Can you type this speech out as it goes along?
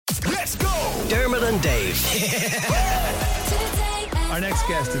Let's go! Dermot and Dave. Our next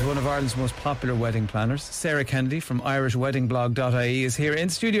guest is one of Ireland's most popular wedding planners. Sara Kennedy from irishweddingblog.ie is here in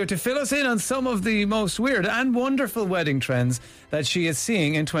studio to fill us in on some of the most weird and wonderful wedding trends that she is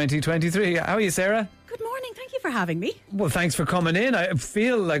seeing in 2023. How are you, Sarah? Good morning. Thank you for having me. Well, thanks for coming in. I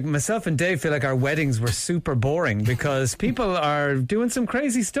feel like myself and Dave feel like our weddings were super boring because people are doing some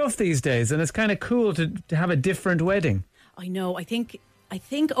crazy stuff these days, and it's kind of cool to have a different wedding. I know. I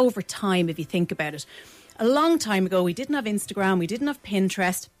think over time, if you think about it, a long time ago, we didn't have Instagram, we didn't have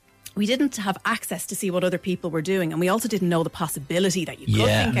Pinterest, we didn't have access to see what other people were doing, and we also didn't know the possibility that you could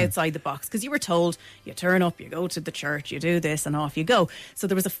think outside the box, because you were told you turn up, you go to the church, you do this, and off you go. So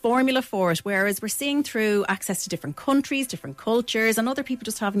there was a formula for it, whereas we're seeing through access to different countries, different cultures, and other people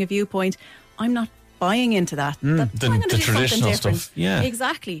just having a viewpoint. I'm not buying into that. The traditional stuff. Yeah.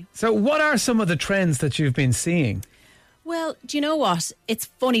 Exactly. So what are some of the trends that you've been seeing? Well, do you know what? It's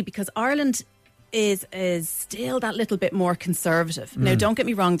funny because Ireland is still that little bit more conservative. Now, don't get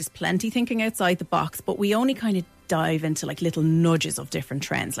me wrong, there's plenty thinking outside the box, but we only kind of dive into like little nudges of different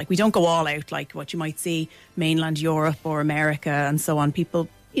trends. Like we don't go all out like what you might see mainland Europe or America and so on. People,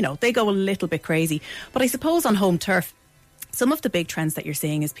 you know, they go a little bit crazy. But I suppose on home turf, some of the big trends that you're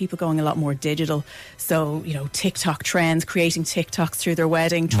seeing is people going a lot more digital. So, you know, TikTok trends, creating TikToks through their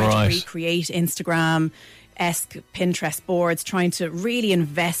wedding, trying to recreate Instagram-esque Pinterest boards, trying to really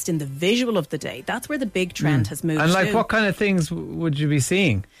invest in the visual of the day. That's where the big trend has moved. And like what kind of things would you be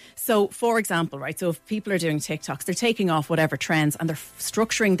seeing? So, for example, right, so if people are doing TikToks, they're taking off whatever trends and they're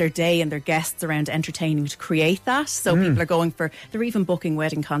structuring their day and their guests around entertaining to create that. So people are they're even booking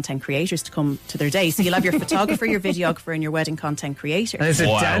wedding content creators to come to their day. So you'll have your photographer, your videographer and your wedding content creator. And is it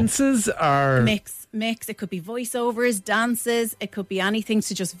dances or... Mix. It could be voiceovers, dances, it could be anything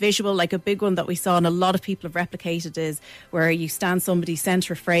to just visual. Like a big one that we saw and a lot of people have replicated is where you stand somebody's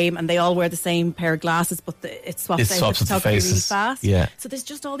centre frame and they all wear the same pair of glasses, but it swaps out the photography really fast. Yeah. So there's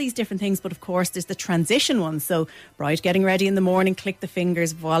just all these different things, but of course there's the transition ones. So bride getting ready in the morning, click the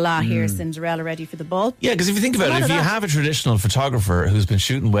fingers, voila, here's Cinderella ready for the ball. Yeah, because if you think about it, if you have a traditional photographer who's been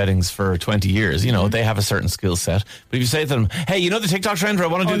shooting weddings for 20 years, you know, they have a certain skill set. But if you say to them, hey, you know the TikTok trend where I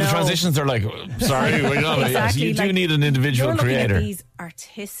want to do the transitions, they're like, sorry, we're not. Exactly. Yeah, so you do need an individual creator. At these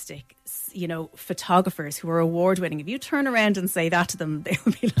artistic, you know, photographers who are award winning. If you turn around and say that to them, they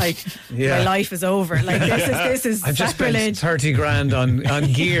will be like, my life is over. Like this is I've just spent sacrilege. 30 grand on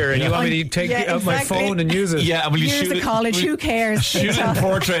gear and you want me to take out my phone and use it? Yeah, will you Years shoot of college, who cares? Shoot it in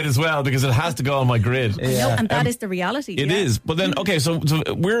portrait as well because it has to go on my grid. No, and that is the reality. It is. But then, okay, so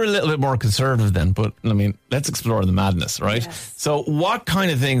we're a little bit more conservative then, but I mean, let's explore the madness, right? Yes. So what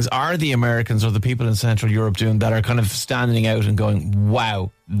kind of things are the Americans or the people in Central Europe doing that are kind of standing out and going,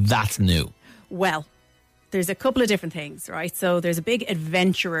 wow, that's new? Well, there's a couple of different things, right? So there's a big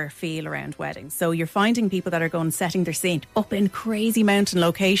adventurer feel around weddings. So you're finding people that are going setting their scene up in crazy mountain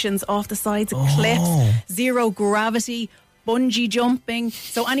locations, off the sides of cliffs, zero gravity, bungee jumping.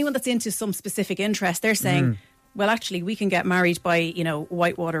 So anyone that's into some specific interest, they're saying, well, actually, we can get married by, you know,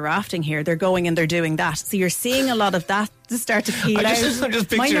 whitewater rafting here. They're going and they're doing that. So you're seeing a lot of that to start to peel out. I'm just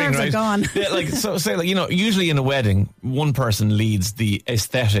picturing, my nerves are gone. Yeah, like, so say, like, you know, usually in a wedding, one person leads the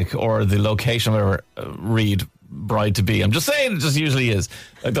aesthetic or the location, whatever, read bride to be. I'm just saying, it just usually is.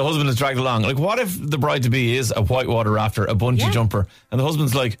 Like the husband is dragged along. Like, what if the bride to be is a whitewater rafter, a bungee jumper, and the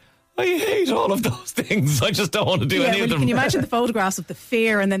husband's like, I hate all of those things. I just don't want to do any of them. Can you imagine the photographs of the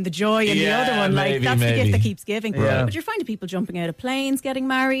fear and then the joy and the other one? Like that's the gift that keeps giving. Yeah. But you're finding people jumping out of planes, getting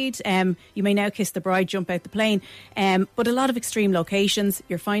married. You may now kiss the bride, jump out the plane. But a lot of extreme locations.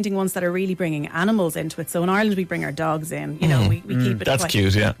 You're finding ones that are really bringing animals into it. So in Ireland, we bring our dogs in. You know, we keep it. That's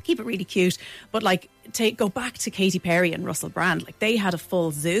cute. Yeah, keep it really cute. But like, go back to Katy Perry and Russell Brand. Like they had a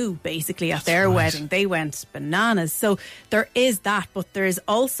full zoo basically at their wedding. They went bananas. So there is that, but there's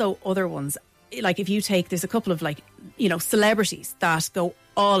also other ones. Like if you take, there's a couple of like, you know, celebrities that go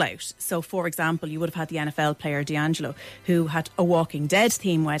all out. So for example, you would have had the NFL player D'Angelo who had a Walking Dead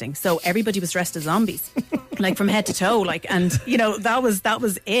theme wedding. So everybody was dressed as zombies, like from head to toe. Like, and you know, that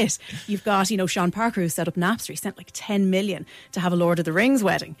was it. You've got, you know, Sean Parker who set up Napster. He spent like 10 million to have a Lord of the Rings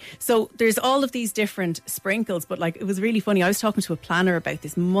wedding. So there's all of these different sprinkles, but like, it was really funny. I was talking to a planner about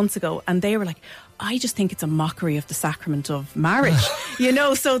this months ago and they were like, I just think it's a mockery of the sacrament of marriage. You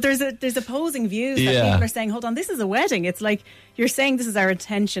know, so there's opposing views that people are saying, hold on, this is a wedding. It's like, you're saying this is our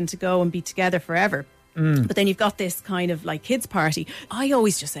intention to go and be together forever. But then you've got this kind of like kids party. I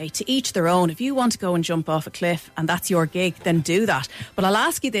always just say, to each their own. If you want to go and jump off a cliff and that's your gig, then do that. But I'll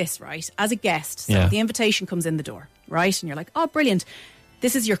ask you this, right? As a guest, so the invitation comes in the door, right? And you're like, oh, brilliant.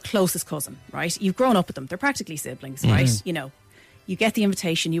 This is your closest cousin, right? You've grown up with them. They're practically siblings, right? You know, You get the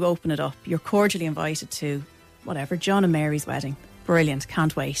invitation, you open it up, you're cordially invited to whatever, John and Mary's wedding. Brilliant,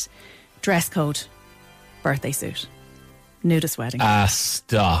 can't wait. Dress code, birthday suit, nudist wedding.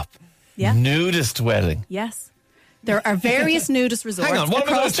 Stop. Yeah. Nudist wedding. Yes. There are various nudist resorts Hang on, what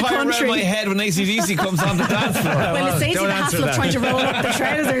across the about around country. my head when AC/DC comes on the dance floor? Well, it saves you don't the answer hassle of that. trying to roll up the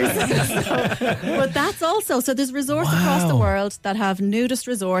trousers. But that's also, so there's resorts across the world that have nudist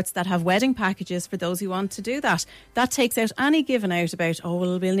resorts that have wedding packages for those who want to do that. That takes out any given out about,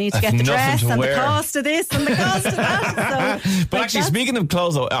 we'll need to I've get the nothing dress to and wear. the cost of this and the cost of that. So, But actually, speaking of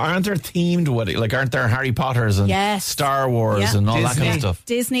clothes, though, aren't there themed weddings? Like, aren't there Harry Potters and Yes. Star Wars Yeah. and all that Disney. kind of stuff?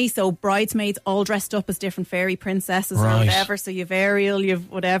 Disney, so bridesmaids all dressed up as different fairy princesses or Right. whatever. So you've Ariel,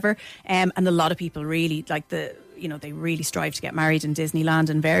 you've whatever. And a lot of people really like they really strive to get married in Disneyland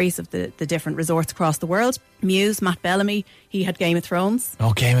and various of the different resorts across the world. Muse, Matt Bellamy, he had Game of Thrones.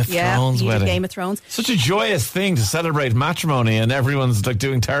 Oh, Game of Thrones he wedding. did Game of Thrones. Such a joyous thing to celebrate matrimony, and everyone's like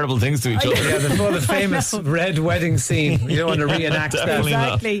doing terrible things to each other. Yeah, the famous red wedding scene. You don't want to reenact that. Definitely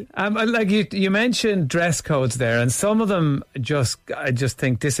not. Exactly. Like you mentioned dress codes there, and some of them I just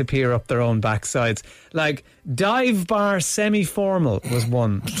think disappear up their own backsides. Like dive bar semi-formal was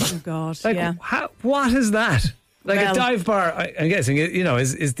one. Oh God, Like yeah. what is that? Like Well- a dive bar, I'm guessing,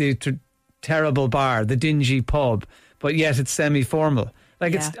 is the terrible bar, the dingy pub, but yet it's semi-formal.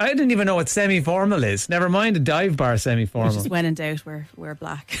 Like Yeah. I didn't even know what semi-formal is. Never mind a dive bar semi-formal. Just when in doubt, we're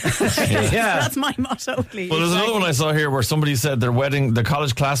black. Yeah. That's my motto. Please. Well, there's another one I saw here where somebody said their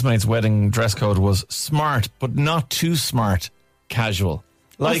college classmates' wedding dress code was smart, but not too smart, casual.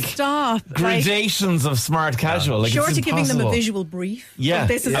 Like stop. gradations of smart casual. Like, Short it's of giving them a impossible. visual brief. Yeah. Of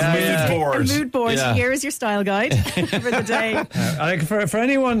this is A mood board. A mood board. Yeah. Here is your style guide for the day. Like for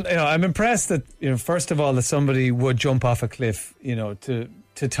anyone, I'm impressed that first of all that somebody would jump off a cliff,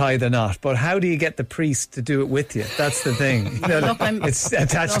 to tie the knot. But how do you get the priest to do it with you? That's the thing. It's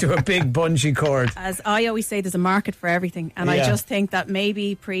attached to a big bungee cord. As I always say, there's a market for everything, and I Yeah. just think that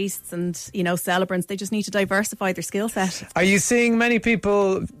maybe priests and celebrants, they just need to diversify their skill set. Are you seeing many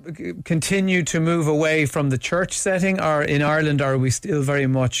people continue to move away from the church setting, or in Ireland are we still very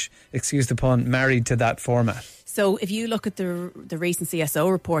much, excuse the pun, married to that format? So if you look at the recent CSO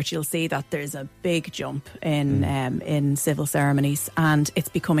report, you'll see that there's a big jump in civil ceremonies, and it's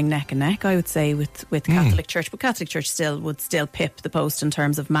becoming neck and neck, I would say, with Catholic Church. But Catholic Church would still pip the post in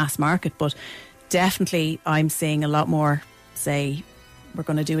terms of mass market. But definitely, I'm seeing a lot more say we're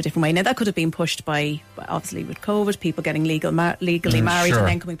going to do a different way. Now that could have been pushed by obviously with COVID, people getting legally married sure. and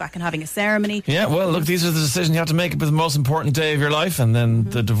then coming back and having a ceremony. Yeah, well, look, these are the decisions you have to make with the most important day of your life, and then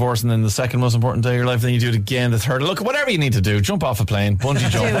the divorce, and then the second most important day of your life, then you do it again, the third. Look, whatever you need to do, jump off a plane, bungee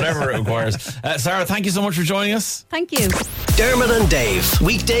jump, whatever it requires. Sarah, thank you so much for joining us. Thank you. Dermot and Dave,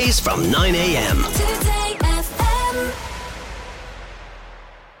 weekdays from 9 a.m. Today